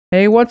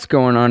Hey, what's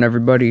going on,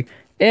 everybody?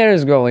 It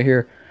is GullYY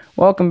here.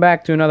 Welcome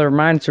back to another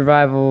Mine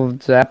Survival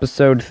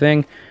episode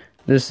thing.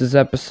 This is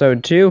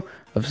episode 2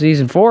 of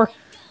season 4,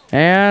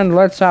 and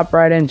let's hop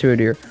right into it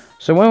here.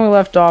 So when we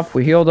left off,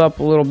 we healed up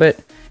a little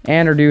bit,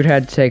 and our dude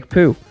had to take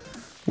poo.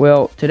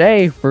 Well,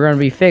 today we're going to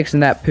be fixing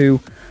that poo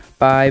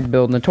by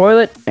building a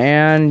toilet,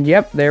 and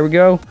yep, there we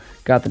go.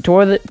 Got the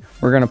toilet.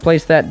 We're going to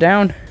place that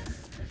down,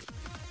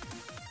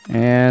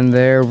 and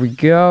there we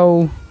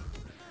go.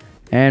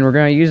 And we're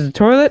going to use the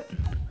toilet.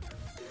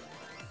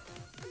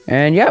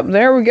 And yep,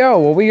 there we go.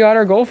 Well, we got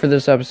our goal for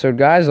this episode,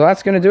 guys. Well,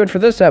 that's going to do it for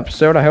this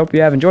episode. I hope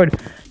you have enjoyed.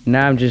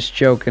 Nah, I'm just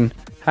joking.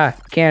 Ha,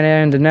 can't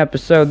end an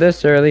episode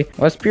this early.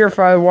 Let's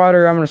purify the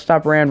water. I'm going to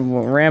stop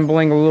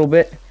rambling a little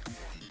bit.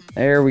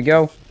 There we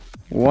go.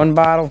 1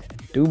 bottle,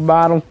 2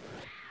 bottle,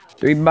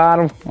 3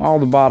 bottle. All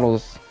the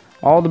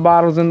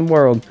bottles in the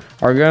world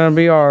are going to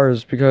be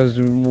ours because,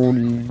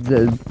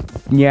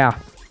 yeah.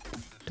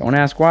 Don't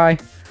ask why.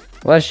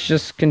 Let's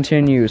just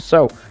continue.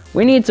 So,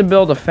 we need to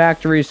build a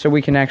factory so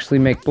we can actually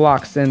make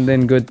blocks and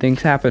then good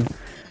things happen.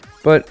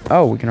 But,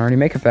 oh, we can already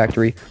make a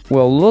factory.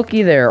 Well,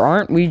 looky there.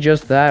 Aren't we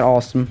just that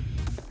awesome?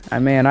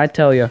 Man, I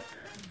tell you,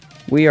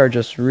 we are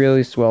just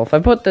really swell. If I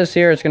put this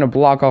here, it's going to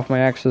block off my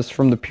access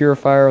from the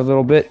purifier a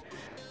little bit.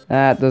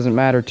 That doesn't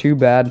matter too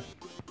bad.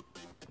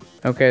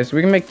 Okay, so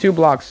we can make 2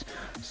 blocks.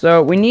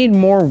 So, we need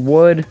more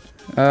wood.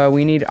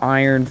 We need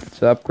iron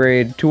to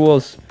upgrade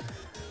tools.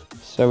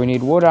 So, we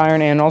need wood,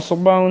 iron, and also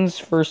bones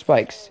for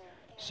spikes.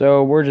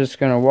 So we're just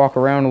gonna walk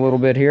around a little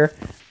bit here.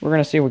 We're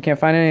gonna see if we can't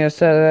find any of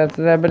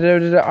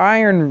that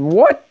iron.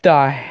 What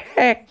the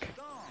heck?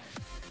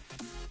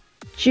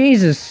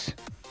 Jesus.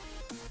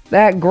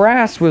 That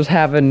grass was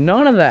having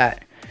none of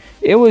that.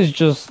 It was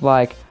just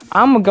like,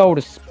 I'm gonna go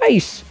to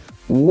space.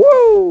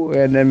 Woo!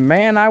 And then,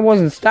 man, I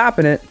wasn't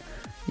stopping it.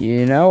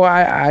 You know,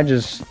 I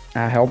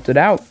helped it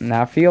out. And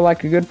I feel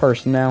like a good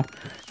person now.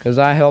 Because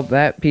I helped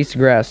that piece of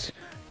grass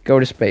go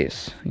to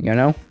space. You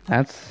know,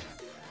 that's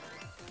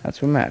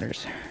what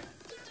matters.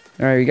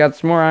 Alright, we got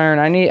some more iron.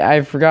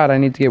 I forgot I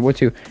need to get wood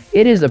too.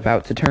 It is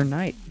about to turn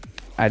night.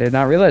 I did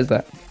not realize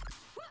that.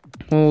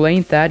 Well,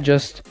 ain't that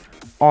just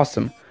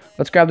awesome?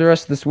 Let's grab the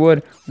rest of this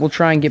wood. We'll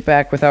try and get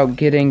back without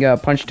getting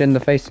punched in the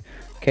face.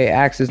 Okay,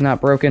 axe is not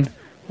broken.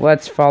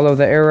 Let's follow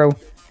the arrow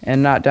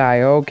and not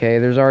die. Okay,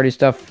 there's already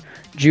stuff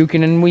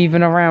juking and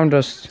weaving around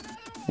us.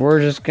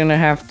 We're just gonna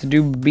have to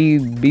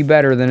be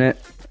better than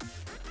it.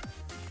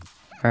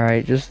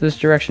 Alright, just this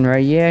direction, right?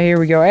 Yeah, here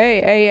we go.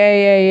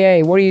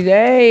 Hey. What do you...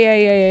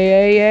 Hey.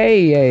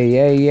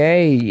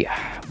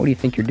 What do you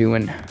think you're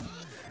doing?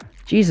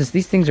 Jesus,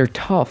 these things are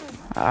tough.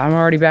 I'm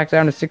already back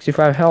down to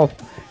 65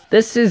 health.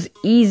 This is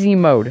easy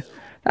mode.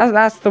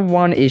 That's the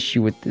one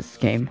issue with this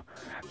game.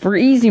 For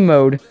easy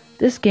mode,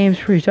 this game's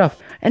pretty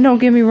tough. And don't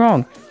get me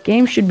wrong,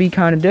 games should be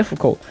kind of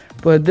difficult.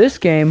 But this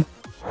game,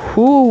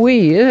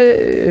 whoo-wee,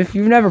 if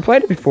you've never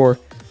played it before,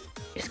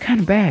 it's kind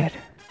of bad.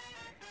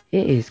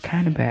 It is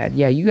kind of bad.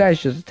 Yeah, you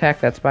guys just attack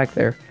that spike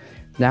there.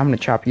 Now I'm going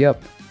to chop you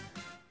up.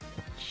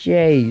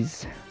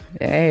 Jeez.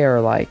 They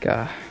are like,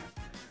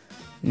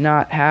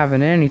 not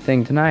having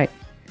anything tonight.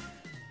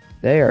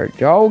 They are...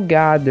 Oh,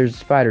 God, there's a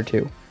spider,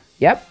 too.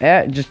 Yep,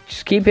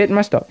 just keep hitting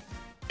my stuff.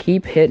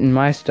 Keep hitting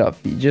my stuff.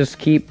 You just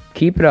keep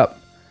it up.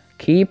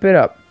 Keep it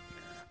up.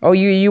 Oh,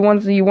 you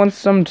want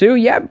some, too?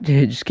 Yep,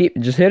 just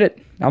hit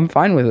it. I'm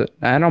fine with it.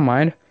 I don't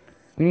mind.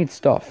 We need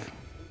stuff.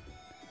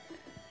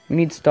 We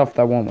need stuff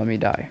that won't let me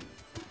die.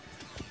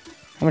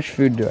 How much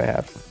food do I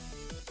have?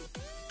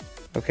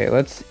 Okay,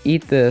 let's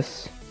eat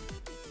this.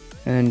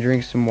 And then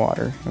drink some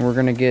water. And we're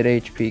gonna get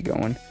HP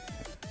going.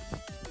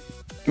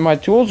 My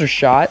tools are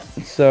shot,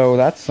 so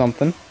that's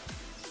something.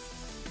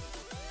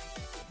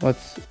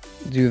 Let's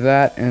do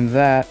that and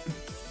that.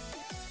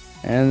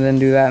 And then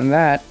do that and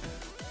that.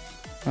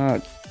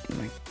 Oh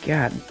my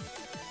god.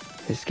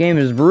 This game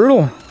is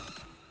brutal.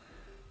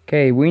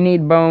 Okay, we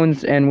need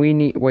bones and we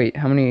need... Wait,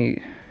 how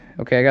many...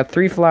 Okay, I got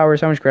 3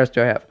 flowers. How much grass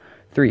do I have?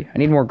 3. I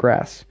need more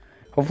grass.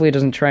 Hopefully it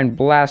doesn't try and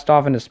blast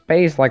off into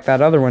space like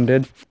that other one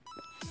did.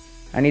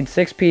 I need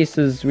 6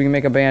 pieces. We can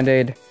make a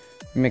band-aid.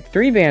 We make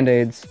 3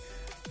 band-aids.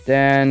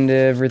 Then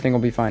everything will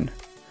be fine.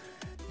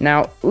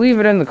 Now, leave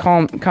it in the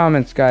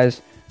comments,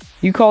 guys.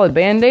 You call it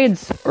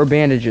band-aids or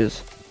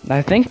bandages?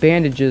 I think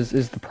bandages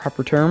is the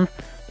proper term.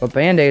 But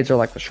band-aids are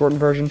like the shortened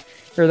version.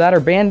 Either that or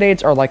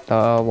band-aids are like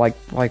the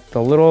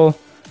little...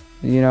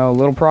 You know,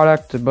 little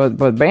product,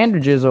 but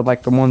bandages are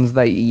like the ones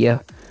that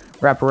you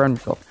wrap around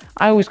yourself.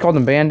 I always called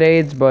them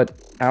band-aids, but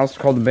I also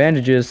called them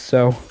bandages,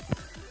 so,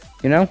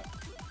 you know?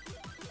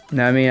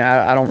 I mean,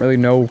 I don't really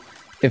know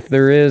if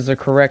there is a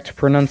correct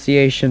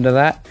pronunciation to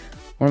that.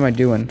 What am I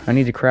doing? I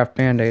need to craft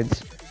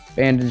band-aids,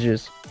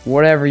 bandages,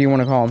 whatever you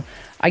want to call them.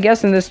 I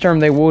guess in this term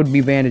they would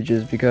be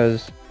bandages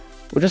because,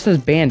 well, it just says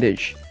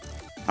bandage.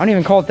 I don't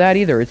even call it that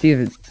either. It's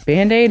either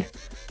band-aid.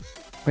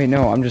 Wait,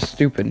 no, I'm just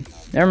stupid.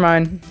 Never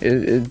mind.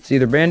 It's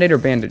either band-aid or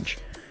bandage.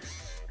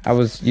 I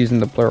was using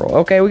the plural.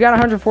 Okay, we got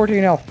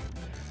 114 health.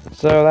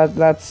 So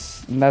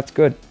that's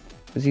good.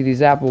 Let's eat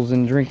these apples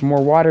and drink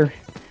more water.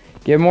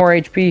 Get more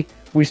HP.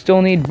 We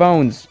still need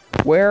bones.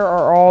 Where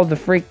are all the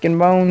freaking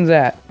bones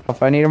at?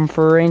 If I need them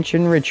for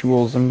ancient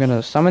rituals, I'm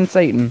gonna summon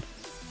Satan.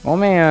 Oh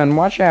man,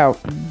 watch out.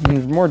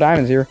 There's more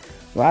diamonds here.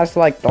 That's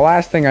like the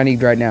last thing I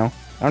need right now.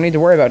 I don't need to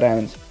worry about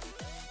diamonds.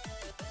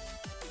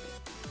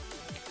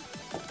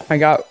 I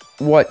got,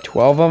 what,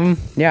 12 of them?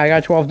 Yeah, I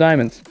got 12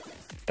 diamonds.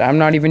 I'm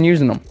not even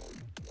using them.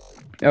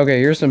 Okay,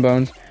 here's some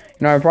bones.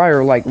 You know, I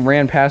probably like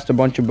ran past a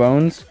bunch of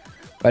bones,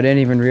 but I didn't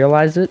even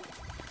realize it.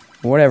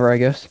 Whatever, I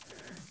guess.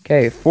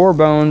 Okay, 4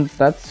 bones.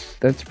 That's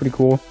pretty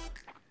cool.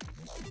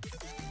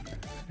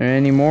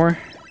 Any more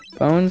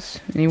bones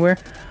anywhere?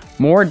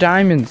 More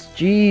diamonds.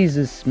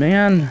 Jesus,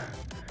 man.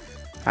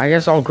 I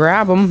guess I'll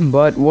grab them,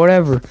 but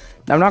whatever.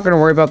 I'm not going to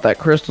worry about that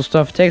crystal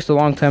stuff. It takes a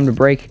long time to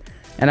break,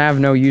 and I have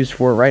no use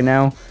for it right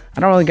now. I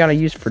don't really got a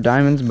use for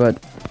diamonds,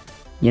 but,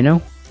 you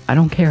know, I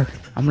don't care.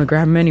 I'm going to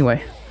grab them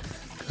anyway,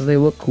 because they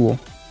look cool.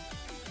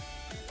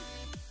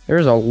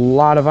 There's a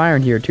lot of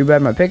iron here. Too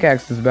bad my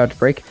pickaxe is about to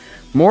break.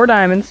 More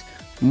diamonds.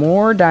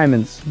 More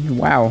diamonds.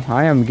 Wow,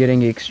 I am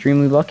getting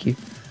extremely lucky.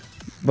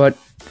 But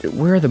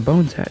where are the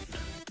bones at?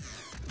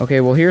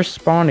 Okay, well, here's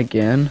spawn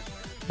again.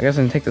 I guess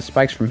I can take the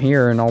spikes from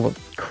here and all the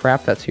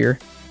crap that's here.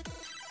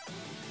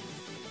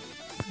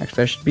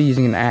 Actually, I should be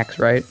using an axe,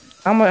 right?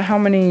 How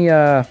many,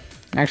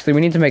 actually,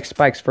 we need to make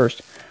spikes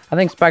first. I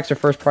think spikes are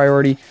first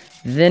priority.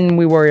 Then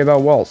we worry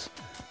about walls.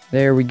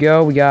 There we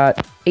go. We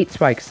got 8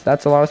 spikes.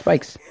 That's a lot of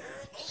spikes.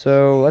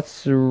 So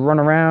let's run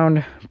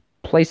around,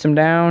 place them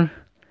down,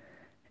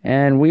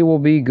 and we will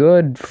be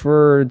good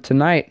for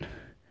tonight.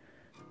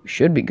 We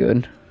should be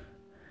good.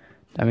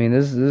 I mean,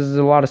 this is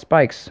a lot of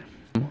spikes.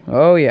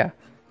 Oh yeah,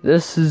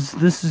 this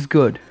is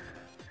good.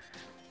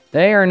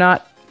 They are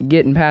not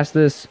getting past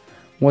this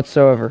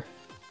whatsoever.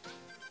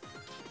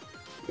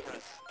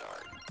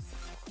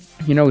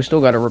 You know, we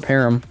still got to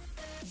repair them.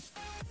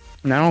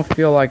 And I don't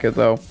feel like it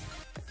though.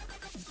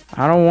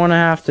 I don't want to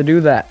have to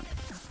do that.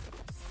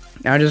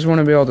 I just want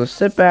to be able to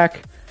sit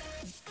back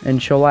and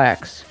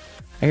chillax.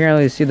 I can't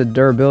really see the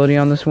durability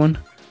on this one.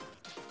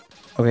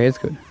 Okay, it's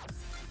good.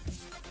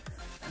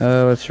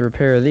 Let's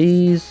repair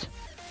these.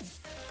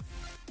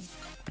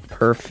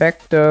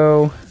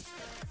 Perfecto.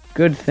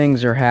 Good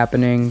things are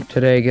happening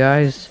today,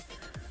 guys.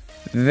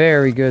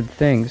 Very good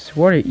things.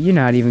 What are you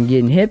not even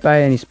getting hit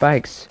by any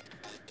spikes?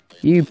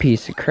 You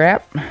piece of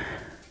crap.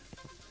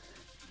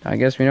 I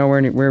guess we know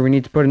where we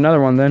need to put another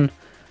one then.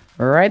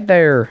 Right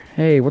there.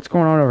 Hey, what's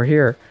going on over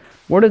here?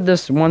 What did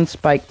this one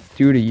spike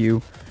do to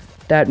you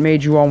that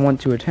made you all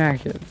want to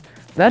attack it?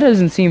 That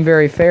doesn't seem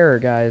very fair,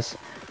 guys,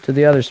 to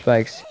the other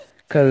spikes.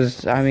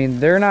 Because, I mean,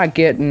 they're not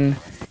getting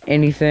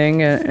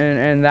anything,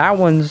 and that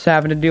one's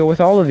having to deal with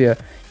all of you.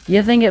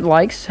 You think it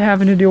likes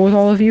having to deal with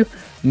all of you?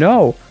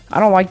 No, I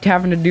don't like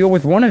having to deal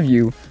with one of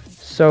you.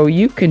 So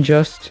you can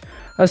just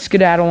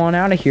skedaddle on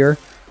out of here,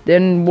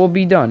 then we'll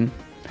be done.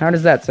 How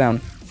does that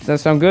sound? Does that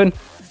sound good?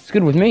 It's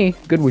good with me.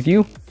 Good with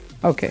you?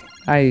 Okay,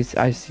 I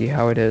see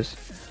how it is.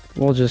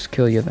 We'll just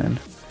kill you then.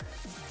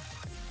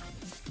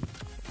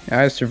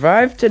 I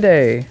survived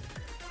today.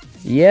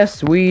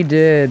 Yes, we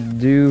did,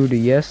 dude.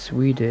 Yes,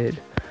 we did.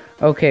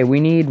 Okay, we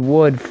need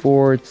wood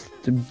for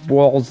the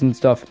walls and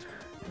stuff.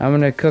 I'm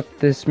gonna cook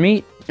this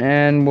meat,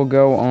 and we'll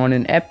go on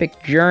an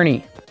epic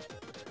journey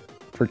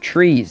for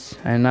trees.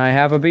 And I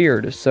have a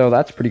beard, so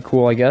that's pretty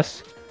cool, I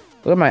guess.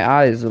 Look at my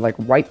eyes. They're like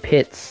white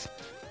pits.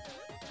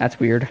 That's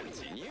weird.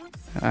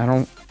 I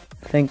don't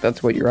think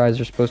that's what your eyes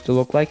are supposed to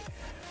look like.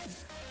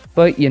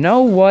 But you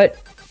know what?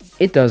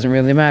 It doesn't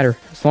really matter.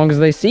 As long as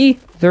they see,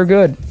 they're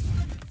good.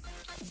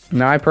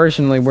 Now, I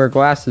personally wear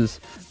glasses.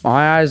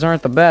 My eyes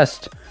aren't the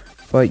best.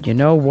 But you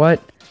know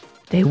what?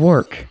 They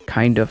work.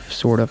 Kind of,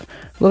 sort of.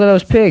 Look at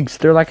those pigs.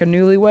 They're like a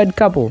newlywed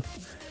couple.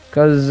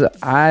 Because,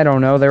 I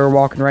don't know, they were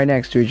walking right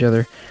next to each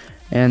other.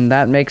 And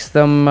that makes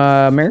them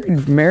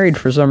married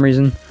for some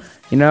reason.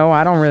 You know,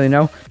 I don't really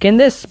know. Can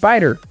this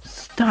spider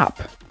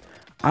stop?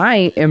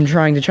 I am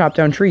trying to chop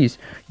down trees.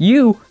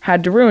 You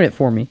had to ruin it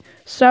for me.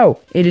 So,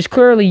 it is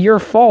clearly your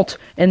fault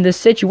in this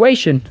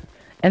situation.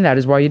 And that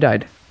is why you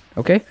died.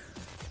 Okay?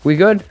 We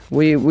good?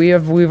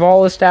 We've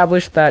all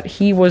established that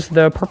he was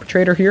the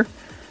perpetrator here.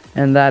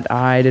 And that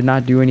I did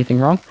not do anything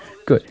wrong.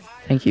 Good.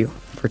 Thank you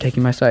for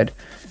taking my side.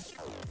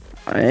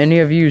 Any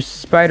of you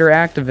spider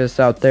activists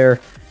out there,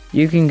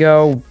 you can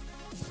go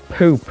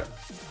poop.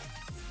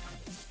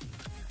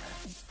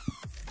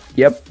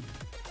 Yep.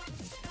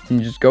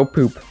 And just go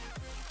poop.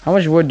 How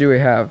much wood do we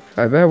have?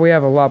 I bet we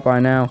have a lot by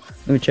now.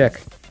 Let me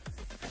check.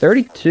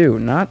 32.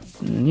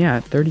 Yeah,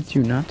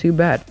 32. Not too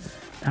bad.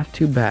 Not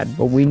too bad.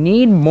 But we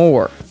need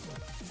more.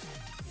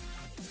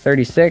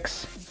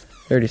 36.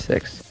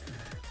 36.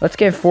 Let's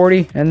get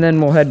 40 and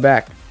then we'll head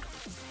back.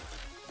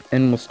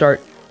 And we'll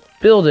start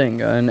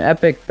building an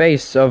epic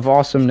base of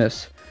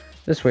awesomeness.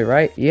 This way,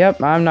 right?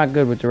 Yep, I'm not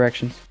good with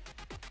directions.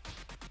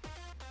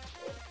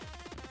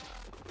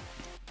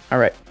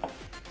 Alright.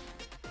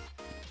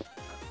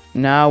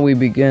 Now we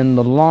begin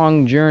the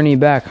long journey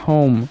back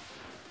home.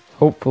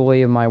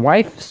 Hopefully my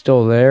wife is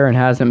still there and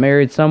hasn't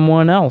married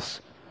someone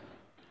else.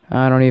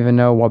 I don't even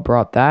know what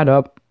brought that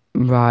up.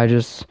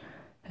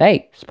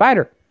 Hey,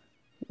 spider!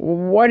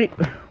 What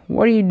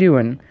are you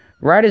doing?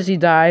 Right as he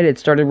died, it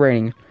started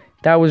raining.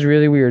 That was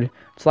really weird.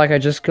 It's like I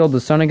just killed the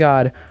son of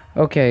God.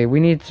 Okay, we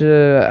need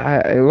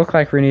to... it looked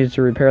like we needed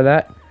to repair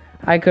that.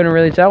 I couldn't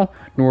really tell,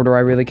 nor do I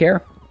really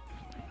care.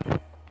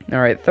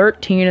 Alright,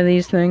 13 of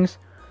these things.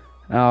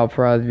 That'll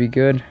probably be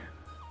good.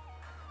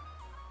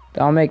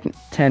 I'll make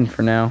 10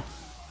 for now.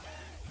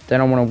 I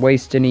don't want to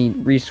waste any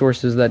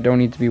resources that don't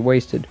need to be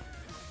wasted.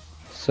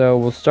 So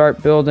we'll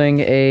start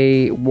building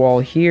a wall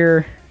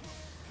here.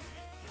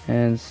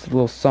 And a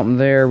little something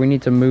there. We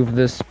need to move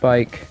this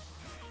spike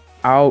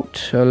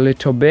out a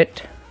little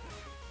bit.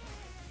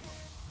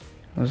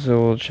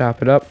 So we'll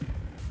chop it up.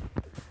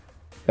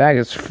 Bag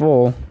is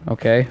full.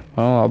 Okay,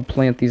 well, I'll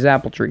plant these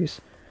apple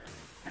trees.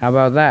 How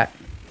about that?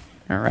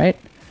 Alright.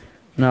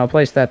 Now I'll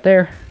place that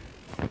there.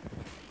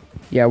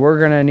 Yeah, we're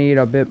gonna need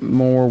a bit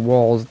more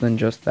walls than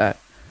just that.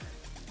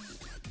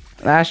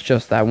 That's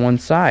just that one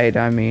side.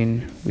 I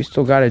mean, we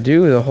still gotta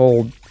do the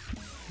whole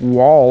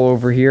wall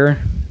over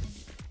here.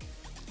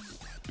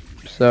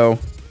 So,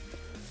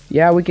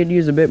 yeah, we could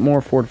use a bit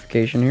more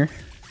fortification here.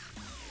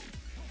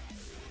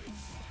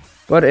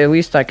 But at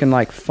least I can,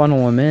 like,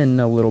 funnel them in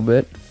a little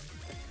bit.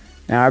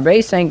 Now, our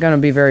base ain't gonna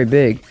be very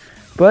big.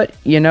 But,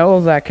 you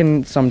know, that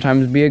can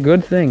sometimes be a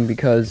good thing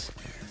because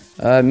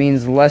it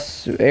means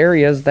less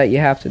areas that you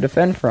have to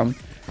defend from.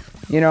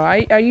 You know,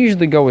 I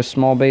usually go with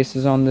small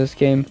bases on this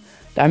game.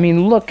 I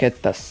mean, look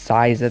at the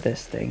size of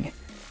this thing.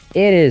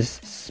 It is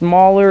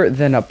smaller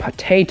than a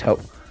potato.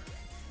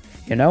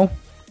 You know?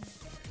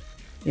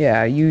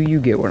 Yeah, you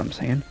get what I'm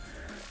saying.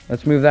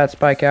 Let's move that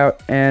spike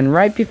out. And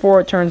right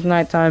before it turns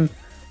nighttime,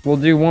 we'll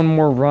do one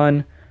more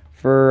run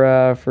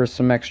for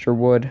some extra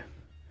wood.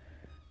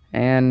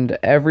 And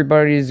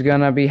everybody's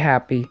gonna be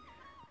happy.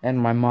 And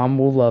my mom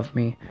will love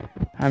me.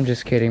 I'm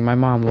just kidding. My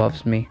mom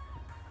loves me.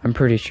 I'm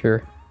pretty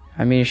sure.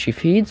 I mean, if she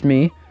feeds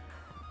me,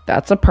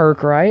 that's a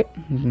perk, right?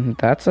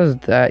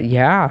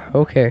 Yeah,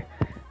 okay.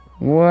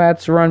 Well,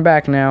 let's run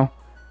back now.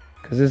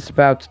 Because it's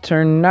about to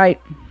turn night.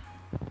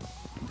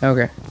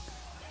 Okay.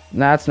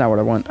 That's not what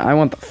I want. I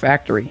want the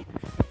factory.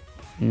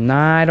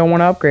 Nah, I don't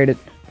want to upgrade it.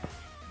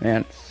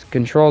 Man,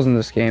 controls in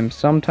this game,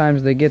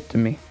 sometimes they get to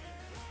me.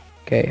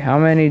 Okay, how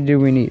many do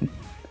we need?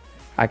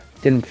 I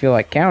didn't feel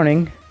like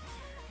counting,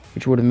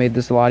 which would have made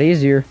this a lot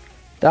easier.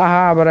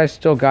 Haha, but I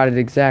still got it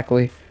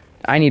exactly.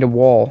 I need a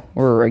wall,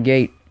 or a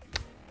gate.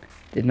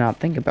 Did not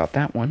think about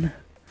that one.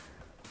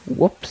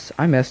 Whoops,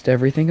 I messed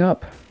everything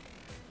up.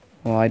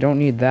 Well, I don't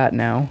need that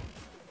now.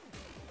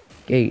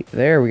 Gate,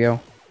 there we go.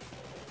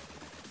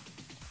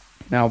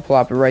 Now I'll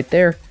plop it right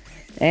there.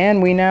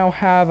 And we now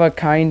have a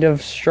kind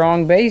of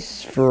strong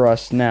base for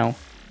us now.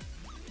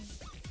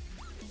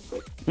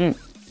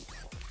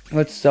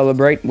 Let's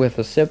celebrate with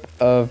a sip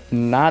of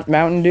not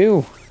Mountain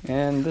Dew.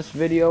 And this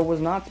video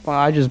was not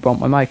I just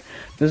bumped my mic.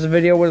 This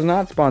video was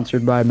not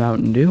sponsored by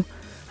Mountain Dew.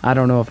 I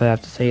don't know if I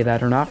have to say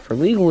that or not for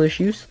legal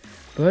issues,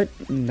 but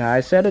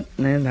I said it,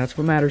 and that's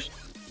what matters.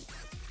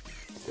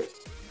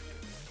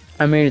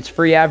 I mean, it's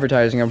free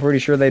advertising. I'm pretty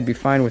sure they'd be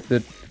fine with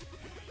it,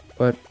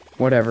 but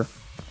whatever.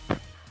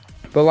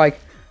 But, like,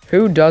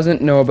 who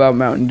doesn't know about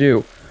Mountain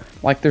Dew?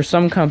 Like, there's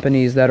some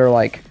companies that are,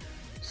 like,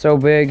 so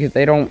big,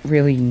 they don't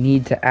really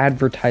need to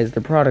advertise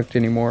the product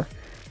anymore,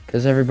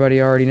 because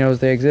everybody already knows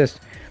they exist.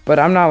 But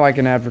I'm not, like,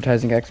 an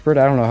advertising expert.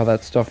 I don't know how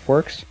that stuff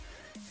works.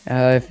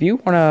 If you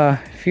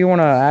wanna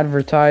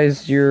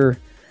advertise your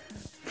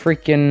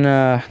freaking,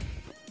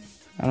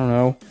 I don't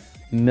know,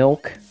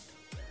 milk,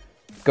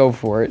 go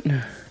for it.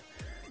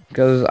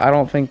 Because I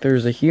don't think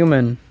there's a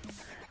human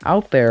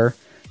out there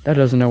that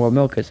doesn't know what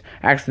milk is.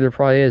 Actually, there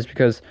probably is,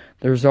 because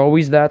there's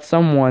always that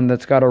someone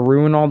that's got to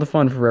ruin all the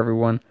fun for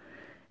everyone.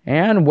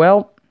 And,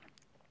 well,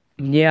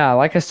 yeah,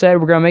 like I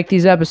said, we're going to make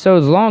these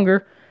episodes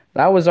longer.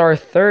 That was our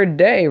third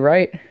day,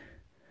 right?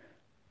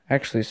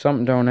 Actually,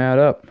 something don't add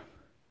up.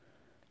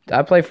 Did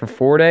I play for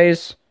 4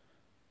 days?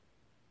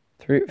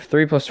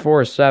 3 plus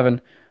 4 is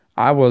 7.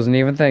 I wasn't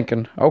even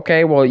thinking.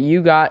 Okay, well,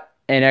 you got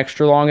an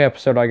extra long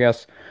episode, I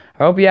guess.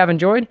 I hope you have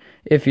enjoyed.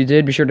 If you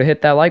did, be sure to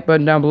hit that like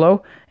button down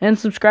below and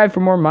subscribe for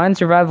more Mine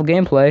Survival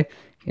gameplay.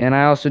 And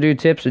I also do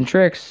tips and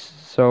tricks,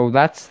 so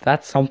that's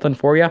something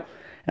for you.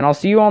 And I'll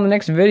see you on the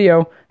next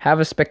video.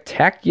 Have a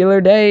spectacular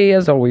day,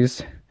 as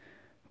always.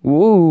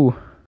 Woo!